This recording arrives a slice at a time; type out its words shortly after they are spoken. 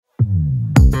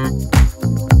Hey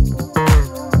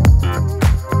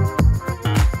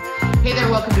there,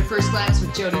 welcome to First Glance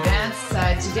with Jody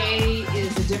Vance. Today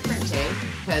is a different day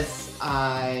because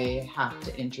I have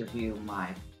to interview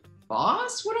my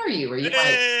boss. What are you? Are you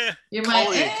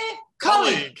my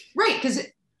colleague? Right, because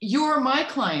you're my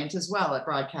client as well at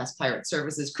Broadcast Pirate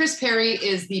Services. Chris Perry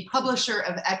is the publisher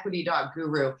of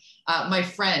Equity.Guru, my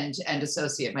friend and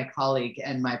associate, my colleague,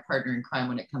 and my partner in crime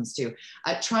when it comes to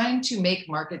trying to make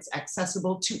markets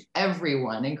accessible to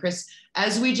everyone. And Chris,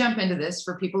 as we jump into this,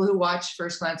 for people who watch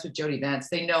First Glance with Jody Vance,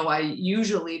 they know I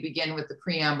usually begin with the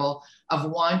preamble of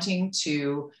wanting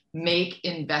to make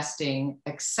investing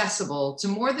accessible to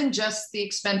more than just the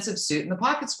expensive suit and the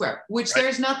pocket square, which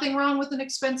There's nothing wrong with an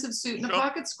expensive suit and a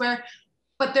pocket square,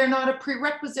 but they're not a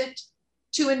prerequisite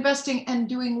to investing and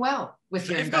doing well with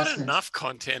your investments. They've got enough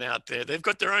content out there. They've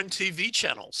got their own TV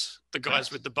channels, the guys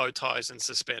with the bow ties and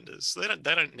suspenders. They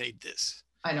don't need this.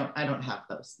 I don't have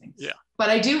those things. Yeah. But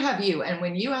I do have you. And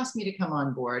when you asked me to come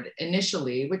on board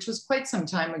initially, which was quite some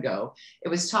time ago, it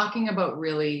was talking about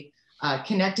really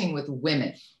connecting with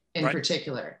women in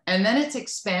particular. And then it's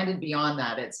expanded beyond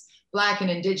that. It's Black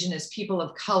and Indigenous, people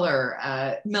of color,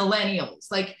 millennials,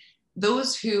 like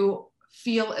those who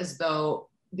feel as though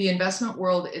the investment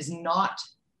world is not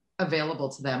available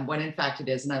to them when in fact it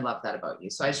is. And I love that about you.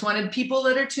 So I just wanted people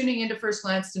that are tuning into First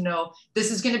Glance to know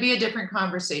this is going to be a different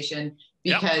conversation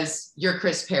because you're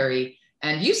Chris Perry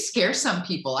and you scare some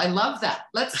people. I love that.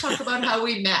 Let's talk about how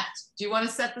we met. Do you want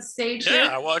to set the stage here?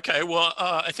 Yeah, well, okay. Well,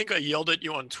 I think I yelled at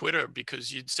you on Twitter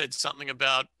because you'd said something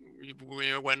about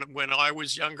when I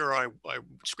was younger, I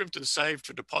scrimped and saved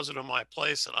for deposit on my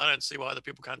place, and I don't see why other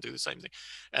people can't do the same thing.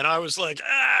 And I was like,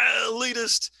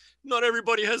 elitist. Not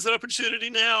everybody has that opportunity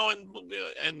now.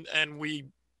 And we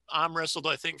arm wrestled,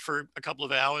 I think, for a couple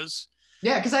of hours.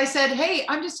 Yeah, because I said, hey,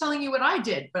 I'm just telling you what I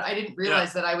did, but I didn't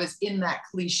realize that I was in that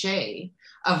cliche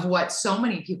of what so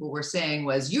many people were saying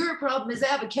was, your problem is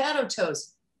avocado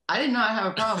toast. I did not have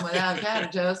a problem with avocado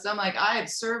toast. I'm like, I have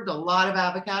served a lot of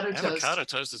avocado toast. Avocado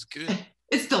toast is good.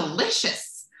 It's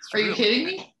delicious. Are you kidding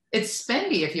me? It's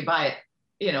spendy if you buy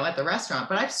it, at the restaurant,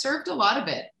 but I've served a lot of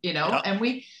it, and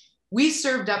we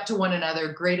served up to one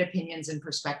another great opinions and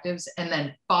perspectives and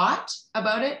then fought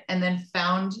about it and then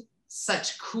found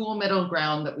such cool middle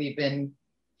ground that we've been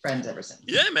friends ever since.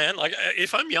 Yeah, man. Like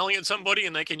if I'm yelling at somebody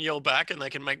and they can yell back and they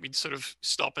can make me sort of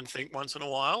stop and think once in a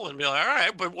while and be like, all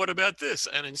right, but what about this?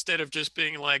 And instead of just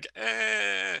being like,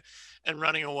 and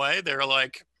running away, they're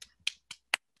like,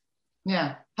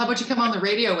 yeah. How about you come on the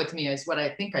radio with me is what I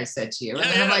think I said to you. Yeah,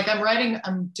 and I'm like,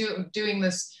 I'm doing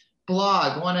this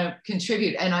blog, want to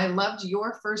contribute. And I loved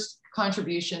your first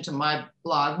contribution to my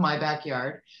blog, My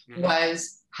Backyard,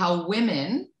 was how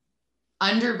women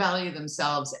undervalue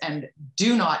themselves and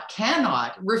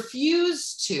cannot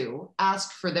refuse to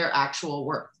ask for their actual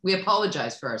worth. We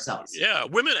apologize for ourselves. Yeah,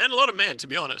 women and a lot of men, to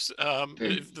be honest.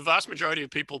 The vast majority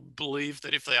of people believe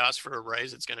that if they ask for a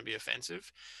raise, it's going to be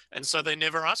offensive. And so they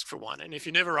never ask for one. And if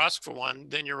you never ask for one,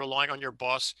 then you're relying on your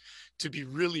boss to be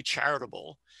really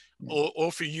charitable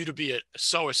or for you to be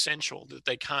so essential that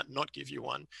they can't not give you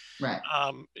one. Right.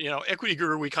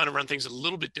 Equity.Guru, we kind of run things a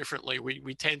little bit differently.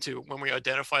 We tend to, when we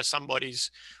identify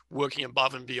somebody's working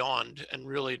above and beyond and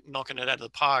really knocking it out of the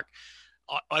park,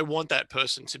 I want that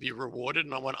person to be rewarded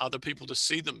and I want other people to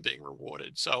see them being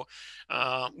rewarded. So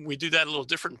we do that a little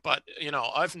different, but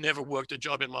I've never worked a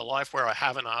job in my life where I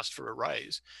haven't asked for a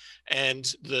raise. And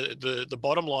the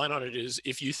bottom line on it is,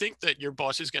 if you think that your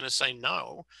boss is going to say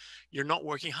no, you're not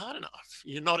working hard enough.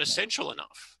 You're not essential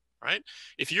enough, right?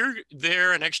 If you're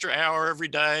there an extra hour every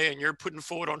day and you're putting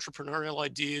forward entrepreneurial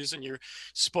ideas and you're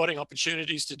spotting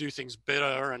opportunities to do things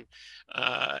better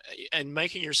and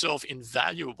making yourself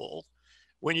invaluable,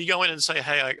 when you go in and say,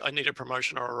 hey, I need a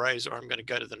promotion or a raise, or I'm going to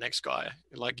go to the next guy,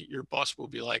 like your boss will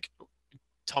be like,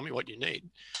 tell me what you need.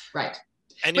 Right.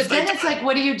 And but then it's like,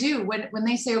 what do you do when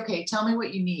they say, okay, tell me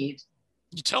what you need?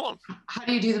 You tell them. How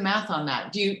do you do the math on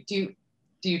that? Do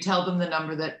you tell them the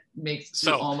number that makes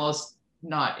you almost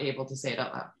not able to say it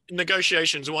out loud?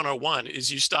 Negotiations 101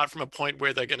 is you start from a point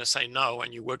where they're going to say no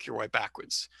and you work your way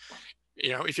backwards.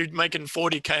 If you're making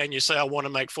 40K and you say, I want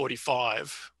to make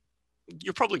 45,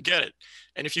 you'll probably get it.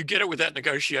 And if you get it with that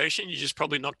negotiation, you just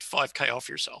probably knocked 5K off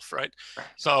yourself, right?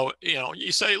 So,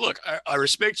 you say, look, I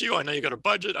respect you. I know you got a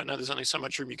budget. I know there's only so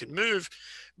much room you can move,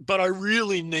 but I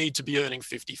really need to be earning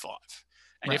 55.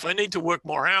 And if I need to work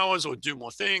more hours or do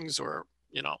more things or,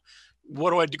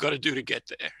 what do I got to do to get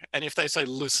there? And if they say,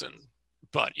 listen,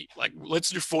 buddy, like, let's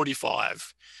do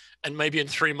 45 and maybe in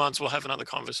 3 months we'll have another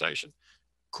conversation.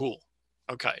 Cool.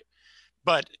 Okay.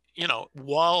 But you know,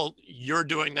 while you're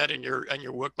doing that and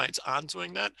your workmates aren't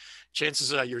doing that,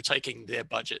 chances are you're taking their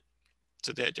budget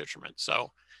to their detriment.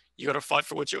 So you got to fight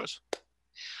for what's yours.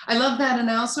 I love that. And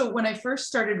also, when I first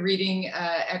started reading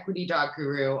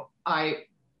Equity.Guru, I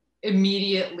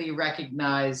immediately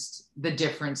recognized the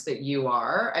difference that you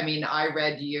are. I mean, I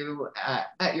read you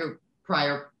at your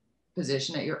prior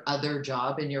position, at your other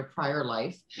job in your prior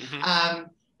life.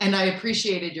 And I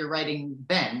appreciated your writing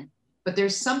then, but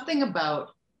there's something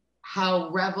about how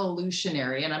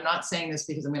revolutionary, and I'm not saying this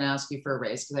because I'm going to ask you for a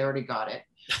raise because I already got it.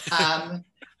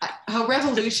 How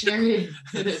revolutionary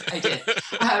it is. I did.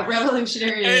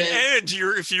 Revolutionary it is.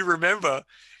 And if you remember,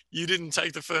 you didn't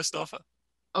take the first offer.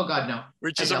 Oh God, no.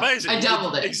 Which is amazing. I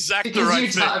doubled it. Exactly because right.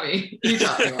 You taught me. You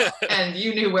taught me well, and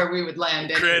you knew where we would land.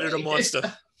 Anyway. Created a monster.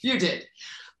 You did.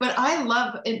 But I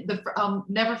love it. I'll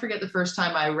never forget the first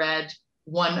time I read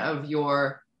one of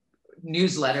your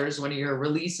newsletters, one of your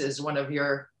releases, one of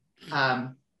your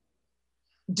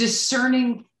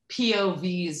discerning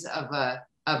POVs of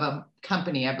a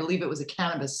company. I believe it was a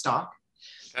cannabis stock.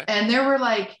 Okay. And there were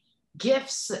like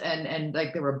GIFs and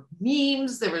like there were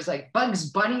memes. There was like Bugs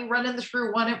Bunny running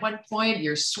through one at one point.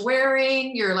 You're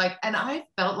swearing. You're like, and I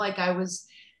felt like I was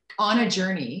on a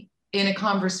journey in a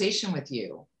conversation with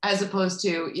you, as opposed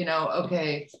to, you know,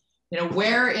 okay, you know,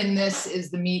 where in this is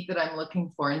the meat that I'm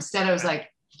looking for? Instead, I was like,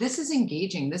 this is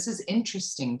engaging. This is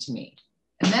interesting to me.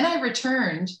 And then I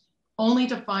returned only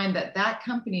to find that that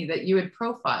company that you had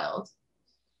profiled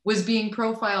was being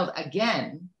profiled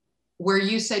again, where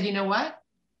you said, you know what?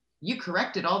 You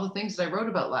corrected all the things that I wrote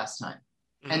about last time.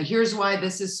 Mm-hmm. And here's why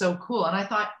this is so cool. And I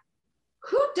thought,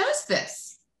 who does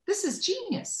this? This is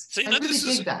genius. So, I really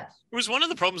dig that. It was one of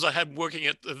the problems I had working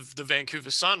at the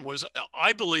Vancouver Sun was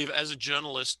I believe as a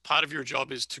journalist, part of your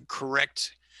job is to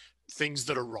correct things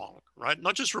that are wrong, right?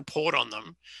 Not just report on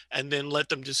them and then let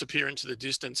them disappear into the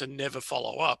distance and never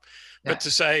follow up, but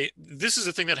to say, this is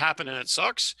a thing that happened and it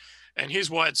sucks. And here's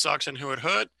why it sucks and who it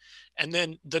hurt. And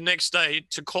then the next day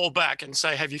to call back and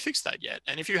say, have you fixed that yet?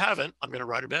 And if you haven't, I'm going to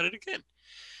write about it again.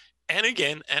 And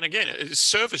again, and again, it's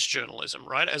service journalism,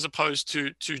 right? As opposed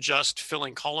to just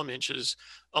filling column inches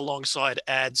alongside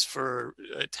ads for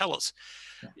TELUS.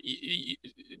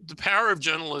 The power of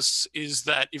journalists is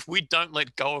that if we don't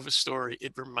let go of a story,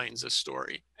 it remains a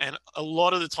story. And a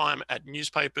lot of the time at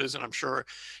newspapers, and I'm sure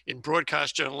in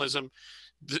broadcast journalism,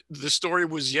 the story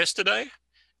was yesterday,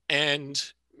 and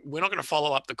we're not going to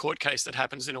follow up the court case that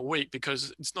happens in a week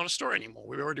because it's not a story anymore.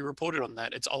 We already reported on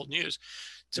that. It's old news.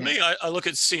 To me, I look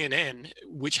at CNN,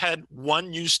 which had one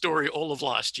news story all of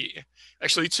last year,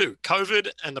 actually two, COVID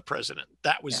and the president.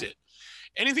 That was it.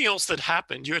 Anything else that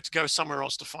happened, you had to go somewhere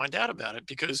else to find out about it,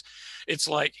 because it's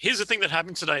like, here's the thing that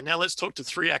happened today. Now let's talk to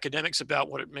three academics about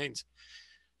what it means.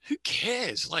 Who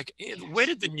cares? Like, where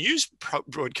did the news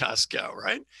broadcast go,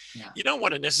 right? Yeah. You don't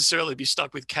want to necessarily be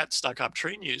stuck with cat stuck up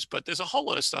tree news, but there's a whole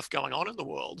lot of stuff going on in the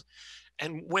world.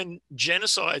 And when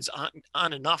genocides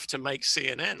aren't enough to make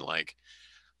CNN, like,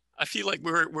 I feel like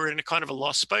we're in a kind of a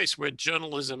lost space where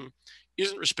journalism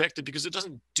isn't respected because it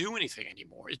doesn't do anything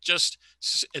anymore. It just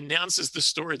announces the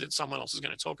story that someone else is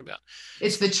going to talk about.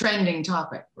 It's the trending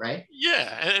topic, right?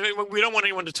 Yeah. And I mean, we don't want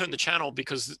anyone to turn the channel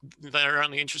because they're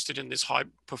only interested in this high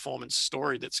performance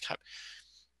story that's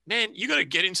man, you got to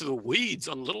get into the weeds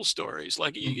on little stories.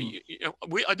 Like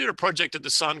I did a project at the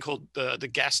Sun called the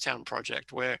Gastown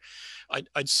Project, where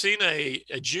I'd seen a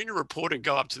junior reporter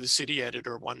go up to the city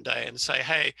editor one day and say,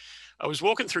 hey, I was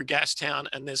walking through Gastown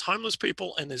and there's homeless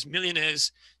people and there's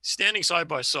millionaires standing side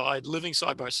by side, living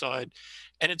side by side.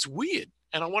 And it's weird.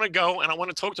 And I want to go and I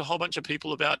want to talk to a whole bunch of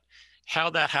people about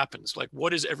how that happens. Like,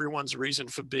 what is everyone's reason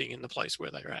for being in the place where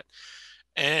they're at?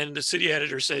 And the city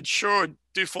editor said, sure,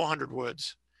 do 400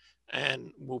 words.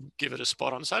 And we'll give it a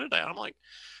spot on Saturday. And I'm like,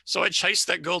 so I chased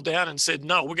that girl down and said,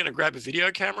 no, we're going to grab a video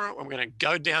camera. And we're going to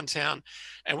go downtown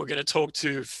and we're going to talk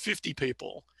to 50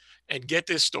 people and get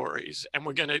their stories. And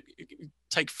we're going to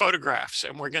take photographs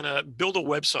and we're going to build a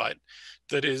website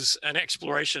that is an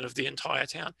exploration of the entire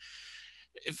town.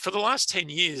 For the last 10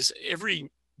 years,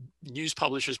 every news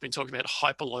publisher has been talking about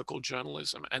hyperlocal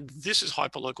journalism. And this is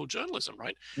hyperlocal journalism,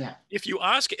 right? Yeah. If you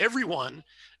ask everyone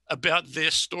about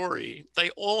their story, they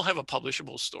all have a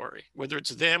publishable story, whether it's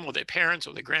them or their parents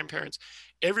or their grandparents.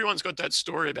 Everyone's got that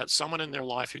story about someone in their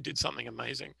life who did something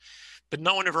amazing, but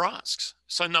no one ever asks.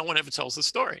 So no one ever tells the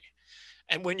story.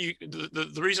 And when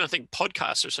the reason I think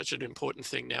podcasts are such an important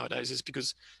thing nowadays is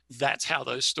because that's how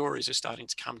those stories are starting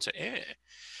to come to air.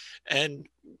 And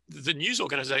the news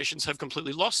organizations have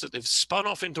completely lost it. They've spun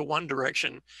off into one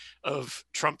direction of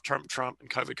Trump, Trump, Trump, and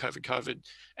COVID, COVID, COVID.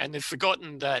 And they've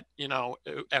forgotten that, you know,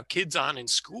 our kids aren't in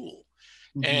school.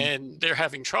 and they're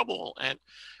having trouble. And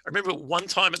I remember one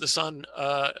time at the Sun,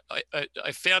 I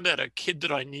found out a kid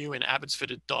that I knew in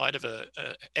Abbotsford had died of a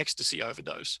ecstasy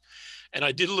overdose. And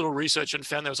I did a little research and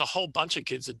found there was a whole bunch of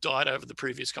kids that died over the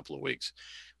previous couple of weeks.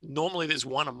 Normally there's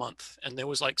one a month, and there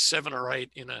was like 7 or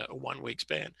 8 in a 1 week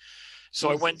span. So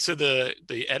I went to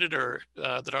the editor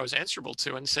that I was answerable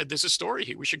to and said, there's a story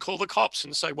here. We should call the cops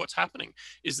and say, what's happening?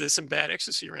 Is there some bad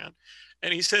ecstasy around?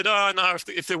 And he said, oh, no,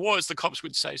 if there was, the cops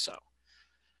would say so.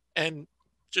 And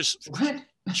just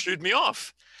shooed me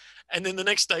off. And then the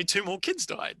next day, 2 more kids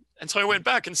died. And so I went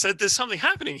back and said, there's something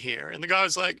happening here. And the guy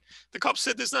was like, the cops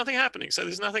said there's nothing happening. So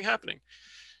there's nothing happening.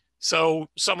 So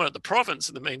someone at the province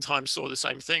in the meantime saw the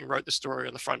same thing, wrote the story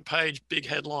on the front page, big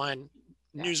headline,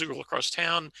 news all across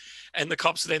town. And the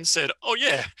cops then said, oh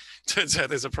yeah, turns out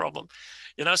there's a problem.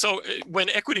 You know, so when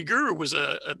Equity Guru was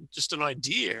just an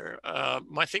idea,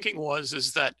 my thinking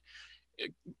is that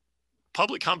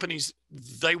public companies,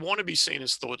 they want to be seen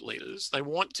as thought leaders. They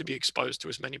want to be exposed to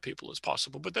as many people as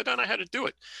possible, but they don't know how to do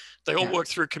it. They all work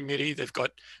through a committee. They've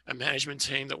got a management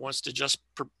team that wants to just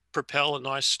propel a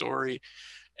nice story.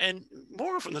 And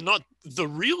more often than not, the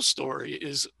real story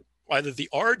is either the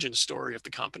origin story of the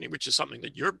company, which is something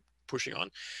that you're pushing on,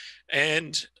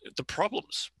 and the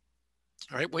problems.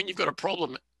 All right, when you've got a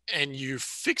problem and you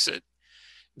fix it,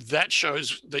 that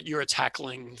shows that you're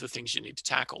tackling the things you need to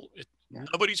tackle.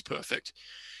 Nobody's perfect.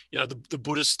 You know, the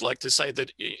Buddhists like to say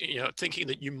that, you know, thinking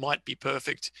that you might be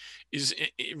perfect is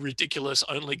ridiculous.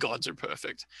 Only gods are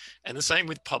perfect. And the same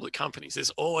with public companies.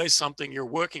 There's always something you're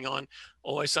working on,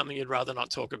 always something you'd rather not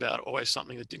talk about, always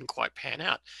something that didn't quite pan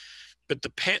out. But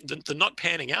the not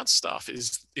panning out stuff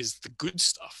is the good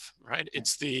stuff, right?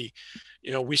 It's the,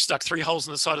 you know, we stuck 3 holes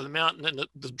in the side of the mountain and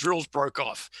the drills broke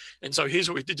off. And so here's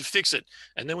what we did to fix it.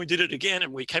 And then we did it again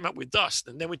and we came up with dust.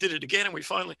 And then we did it again and we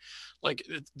finally, like,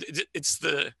 it's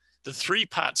the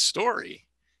 3-part story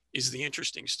is the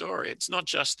interesting story. It's not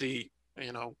just the,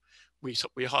 you know, we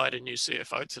hired a new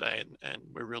CFO today and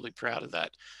we're really proud of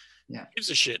that. Yeah. Who gives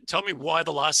a shit? Tell me why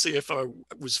the last CFO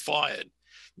was fired.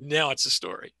 Now it's a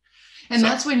story. And so,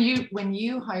 that's when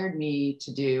you hired me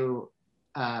to do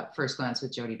First Glance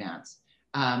with Jody Vance.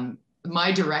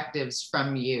 My directives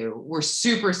from you were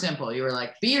super simple. You were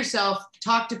like, be yourself,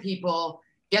 talk to people,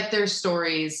 get their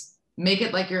stories, make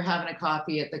it like you're having a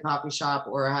coffee at the coffee shop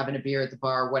or having a beer at the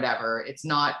bar, whatever. It's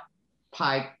not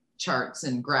pie charts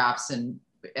and graphs and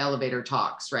elevator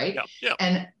talks, right? Yeah, yeah.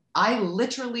 And I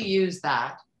literally use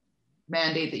that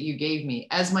mandate that you gave me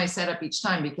as my setup each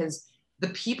time, because the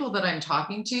people that I'm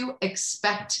talking to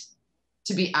expect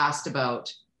to be asked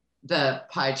about the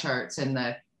pie charts and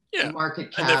the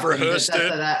market cap. And they've rehearsed it.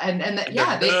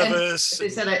 They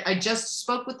said, I just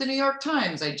spoke with the New York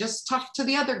Times. I just talked to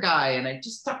the other guy and I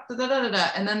just talked to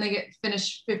and then they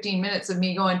finish 15 minutes of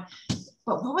me going,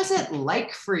 but what was it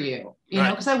like for you? You know,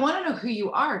 because I want to know who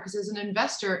you are, because as an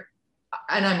investor,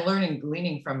 and I'm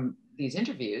gleaning from these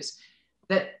interviews,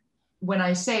 that when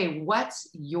I say, what's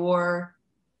your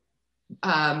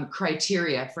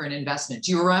criteria for an investment?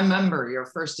 Do you remember your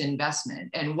first investment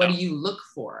and what do you look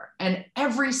for? And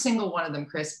every single one of them,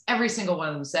 Chris, every single one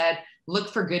of them said,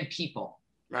 look for good people.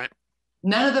 Right.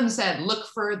 None of them said, look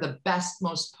for the best,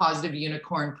 most positive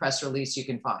unicorn press release you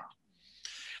can find.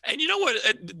 And you know what,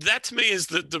 that to me is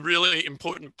the really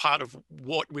important part of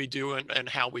what we do and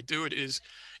how we do it is,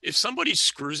 if somebody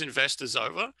screws investors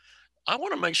over, I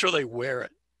want to make sure they wear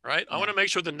it. Right. I want to make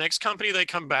sure the next company they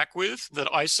come back with, that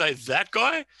I say, that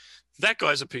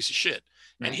guy's a piece of shit.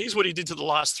 Right. And here's what he did to the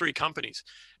last 3 companies.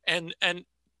 And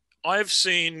I've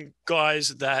seen guys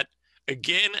that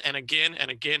again and again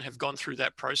and again have gone through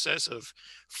that process of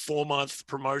 4-month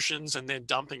promotions and then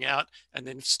dumping out and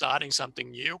then starting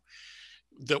something new,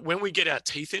 that when we get our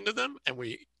teeth into them and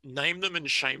we name them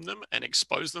and shame them and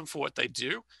expose them for what they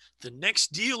do, the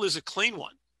next deal is a clean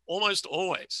one, almost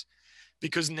always.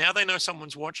 Because now they know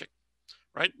someone's watching,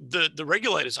 right? The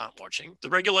regulators aren't watching. The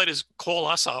regulators call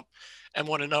us up and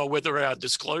want to know whether our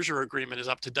disclosure agreement is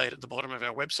up to date at the bottom of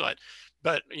our website.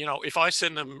 But, you know, if I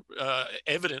send them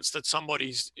evidence that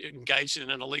somebody's engaged in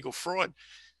an illegal fraud,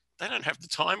 they don't have the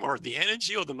time or the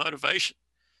energy or the motivation,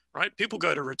 right? People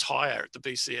go to retire at the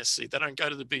BCSC. They don't go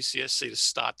to the BCSC to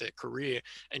start their career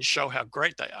and show how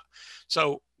great they are.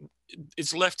 So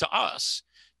it's left to us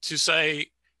to say,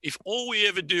 if all we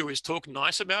ever do is talk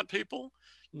nice about people,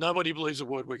 nobody believes a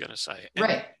word we're going to say. And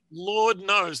right. Lord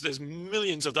knows there's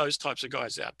millions of those types of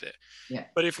guys out there. Yeah.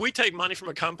 But if we take money from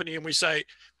a company and we say,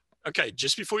 okay,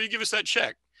 just before you give us that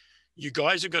check, you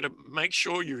guys have got to make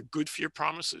sure you're good for your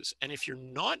promises. And if you're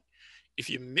not, if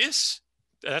you miss,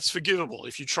 that's forgivable.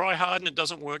 If you try hard and it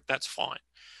doesn't work, that's fine.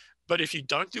 But if you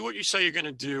don't do what you say you're going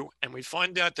to do, and we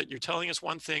find out that you're telling us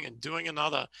one thing and doing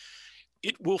another,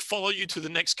 it will follow you to the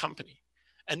next company.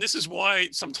 And this is why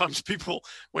sometimes people,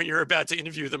 when you're about to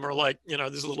interview them, are like,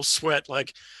 there's a little sweat,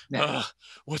 like,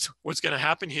 what's going to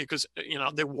happen here? Because,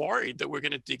 they're worried that we're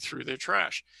going to dig through their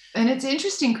trash. And it's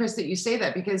interesting, Chris, that you say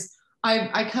that, because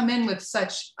I come in with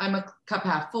I'm a cup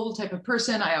half full type of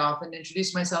person. I often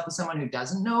introduce myself as someone who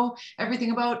doesn't know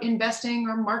everything about investing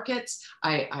or markets.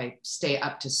 I stay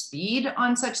up to speed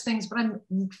on such things, but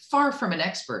I'm far from an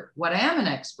expert. What I am an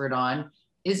expert on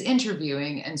is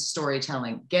interviewing and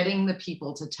storytelling, getting the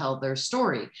people to tell their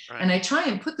story. Right. And I try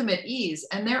and put them at ease.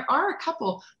 And there are a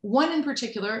couple, one in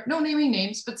particular, no naming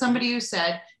names, but somebody who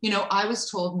said, I was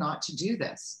told not to do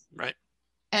this. Right.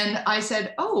 And I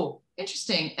said, oh,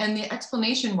 interesting. And the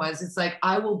explanation was, it's like,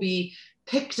 I will be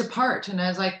picked apart. And I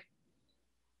was like,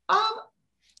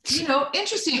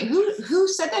 interesting. Who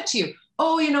said that to you?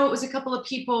 Oh, it was a couple of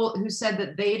people who said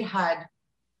that they'd had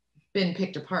been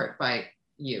picked apart by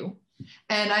you.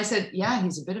 And I said, yeah,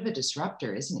 he's a bit of a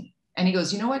disruptor, isn't he? And he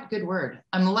goes, you know what? Good word.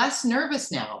 I'm less nervous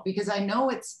now because I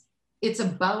know it's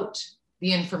about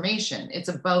the information. It's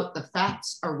about the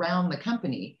facts around the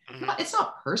company. Mm-hmm. It's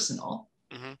not personal.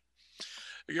 Mm-hmm.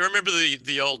 You remember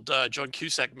the old John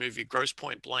Cusack movie, Grosse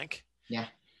Pointe Blank? Yeah.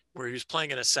 Where he was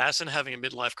playing an assassin having a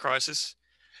midlife crisis.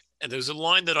 And there's a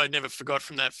line that I never forgot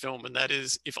from that film. And that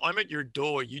is, if I'm at your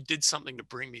door, you did something to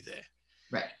bring me there.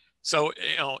 Right. So,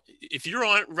 if you're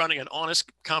running an honest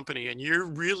company and you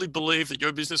really believe that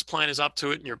your business plan is up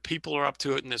to it and your people are up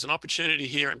to it and there's an opportunity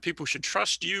here and people should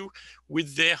trust you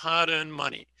with their hard-earned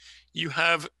money, you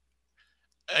have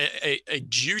a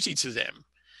duty to them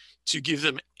to give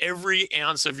them every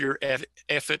ounce of your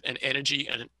effort and energy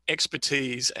and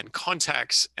expertise and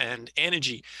contacts and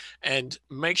energy, and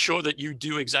make sure that you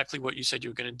do exactly what you said you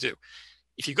were going to do.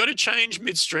 If you've got to change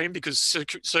midstream because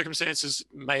circumstances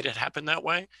made it happen that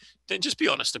way, then just be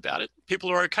honest about it.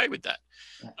 People are okay with that.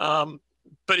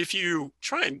 But if you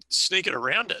try and sneak it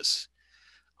around us,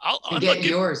 I'll get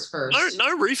yours first.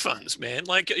 No refunds, man.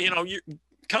 Like,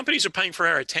 companies are paying for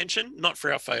our attention, not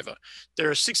for our favor.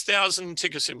 There are 6,000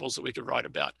 ticker symbols that we could write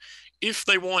about. If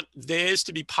they want theirs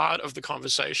to be part of the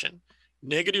conversation,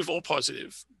 negative or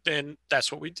positive, then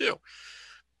that's what we do.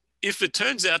 If it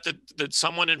turns out that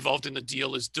someone involved in the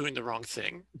deal is doing the wrong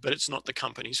thing, but it's not the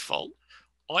company's fault,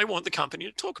 I want the company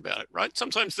to talk about it, right?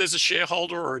 Sometimes there's a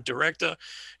shareholder or a director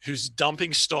who's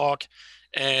dumping stock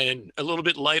and a little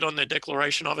bit late on their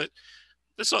declaration of it.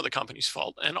 That's not the company's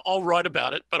fault. And I'll write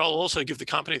about it, but I'll also give the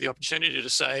company the opportunity to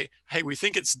say, hey, we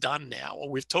think it's done now, or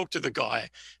we've talked to the guy.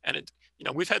 And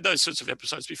we've had those sorts of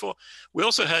episodes before. We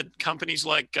also had companies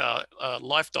like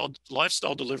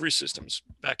lifestyle delivery systems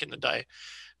back in the day,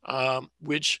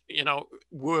 which,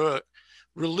 were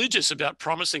religious about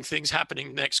promising things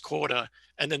happening next quarter,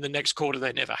 and then the next quarter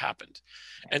they never happened.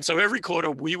 And so every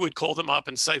quarter we would call them up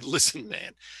and say, listen,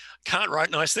 man, can't write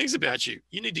nice things about you.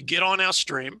 You need to get on our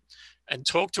stream and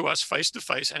talk to us face to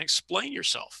face and explain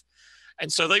yourself.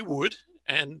 And so they would,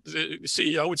 and the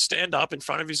CEO would stand up in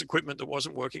front of his equipment that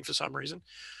wasn't working for some reason.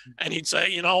 And he'd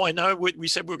say, I know we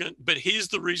said we were going to, but here's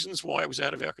the reasons why it was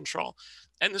out of our control.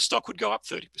 And the stock would go up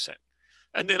 30%.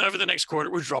 And then over the next quarter,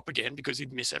 it would drop again because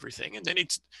he'd miss everything. And then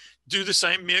he'd do the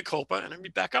same mea culpa and it'd be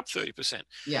back up 30%.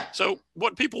 Yeah. So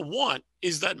what people want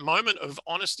is that moment of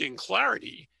honesty and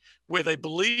clarity where they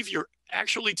believe you're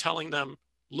actually telling them,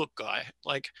 look, guy,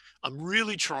 like, I'm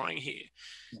really trying here.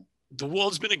 The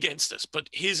world's been against us, but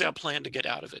here's our plan to get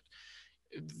out of it.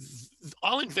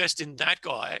 I'll invest in that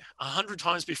guy 100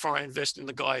 times before I invest in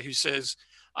the guy who says,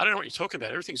 I don't know what you're talking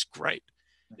about. Everything's great.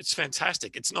 It's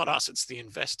fantastic. It's not us, it's the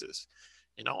investors.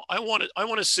 I want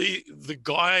to see the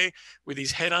guy with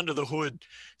his head under the hood,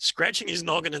 scratching his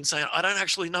noggin and saying, I don't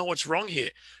actually know what's wrong here.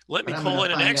 Let me call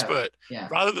in an expert,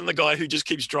 rather than the guy who just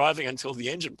keeps driving until the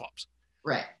engine pops.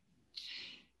 Right.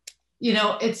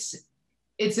 It's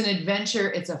an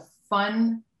adventure. It's a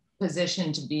fun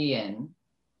position to be in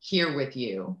here with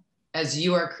you, as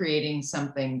you are creating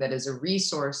something that is a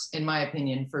resource, in my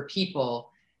opinion, for people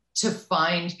to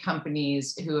find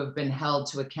companies who have been held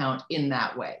to account in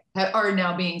that way, are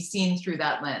now being seen through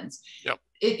that lens. Yep.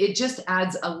 It just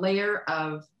adds a layer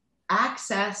of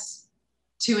access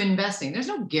to investing. There's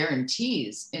no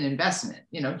guarantees in investment.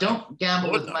 Don't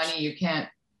gamble with money you can't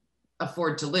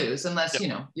afford to lose, unless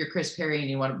you're Chris Perry and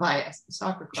you want to buy a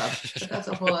soccer club. But that's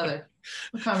a whole other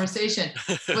conversation.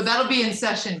 But that'll be in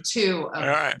session 2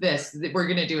 of this. We're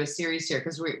going to do a series here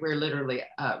because we're literally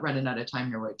running out of time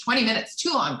here. We're 20 minutes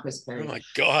too long, Chris Perry. Oh my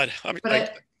God!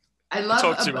 I love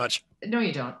talk too much. No,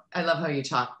 you don't. I love how you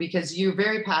talk, because you're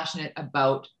very passionate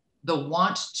about the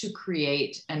want to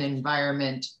create an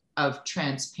environment of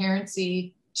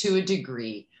transparency to a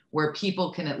degree where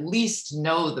people can at least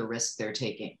know the risk they're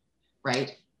taking,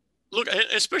 right? Look,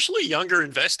 especially younger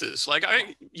investors. Like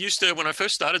I used to, when I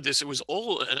first started this, it was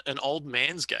all an old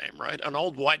man's game, right? An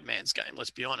old white man's game, let's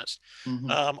be honest.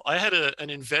 I had an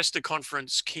investor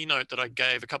conference keynote that I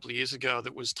gave a couple of years ago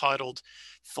that was titled,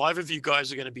 5 of you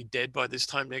guys are going to be dead by this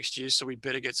time next year, so we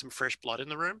better get some fresh blood in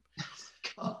the room.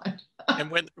 God. And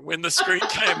when the screen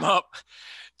came up,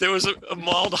 there was a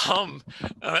mild hum.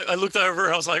 I looked over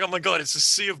and I was like, oh my God, it's a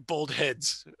sea of bald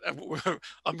heads. I'm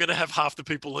going to have half the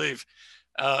people leave.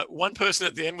 One person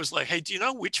at the end was like, hey, do you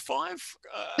know which 5?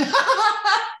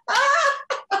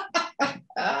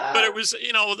 But it was,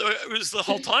 it was the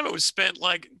whole time it was spent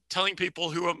like telling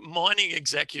people who are mining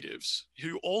executives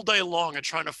who all day long are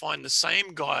trying to find the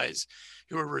same guys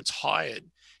who are retired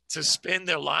to spend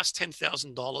their last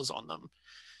 $10,000 on them.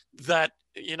 That,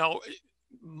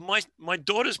 my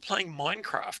daughter's playing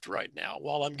Minecraft right now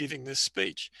while I'm giving this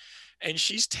speech, and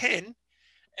she's 10.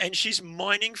 And she's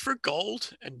mining for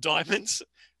gold and diamonds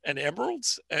and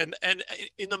emeralds and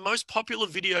in the most popular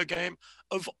video game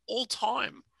of all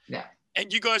time. Yeah.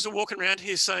 And you guys are walking around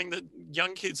here saying that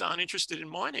young kids aren't interested in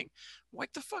mining.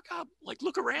 Wake the fuck up. Like,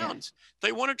 look around. Yeah.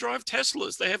 They want to drive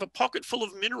Teslas. They have a pocket full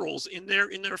of minerals in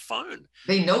their phone.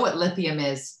 They know what lithium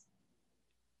is.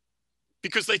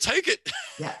 Because they take it.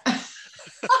 Yeah.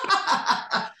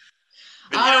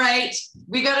 All right,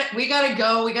 we gotta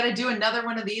go. We gotta do another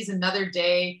one of these another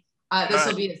day. This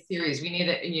will be a series.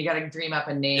 You gotta dream up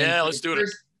a name. Yeah, let's do it.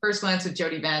 First Glance with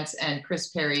Jody Vance, and Chris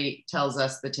Perry tells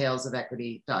us the tales of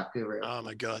equity.guru. Oh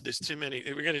my God, there's too many.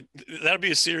 That'll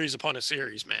be a series upon a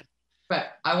series, man.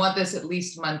 But I want this at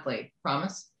least monthly.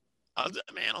 Promise? I'll do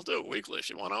it weekly if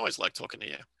you want. I always like talking to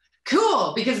you.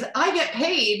 Cool, because I get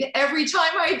paid every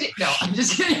time I do. No, I'm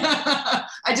just kidding. I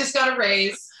just got a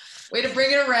raise. Way to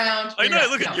bring it around. I know.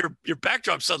 Look at your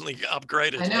backdrop suddenly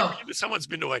upgraded. I know. Someone's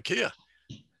been to IKEA.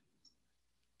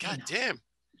 God damn.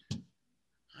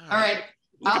 All right.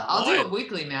 I'll do it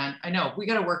weekly, man. I know. We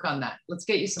got to work on that. Let's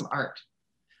get you some art.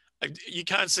 You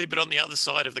can't see, but on the other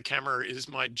side of the camera is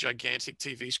my gigantic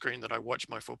TV screen that I watch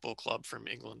my football club from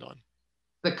England on.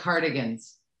 The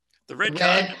cardigans. The red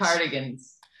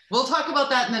cardigans. We'll talk about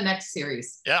that in the next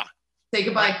series. Yeah. Say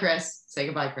goodbye, Chris. Say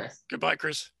goodbye, Chris. Goodbye,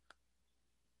 Chris.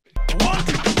 What?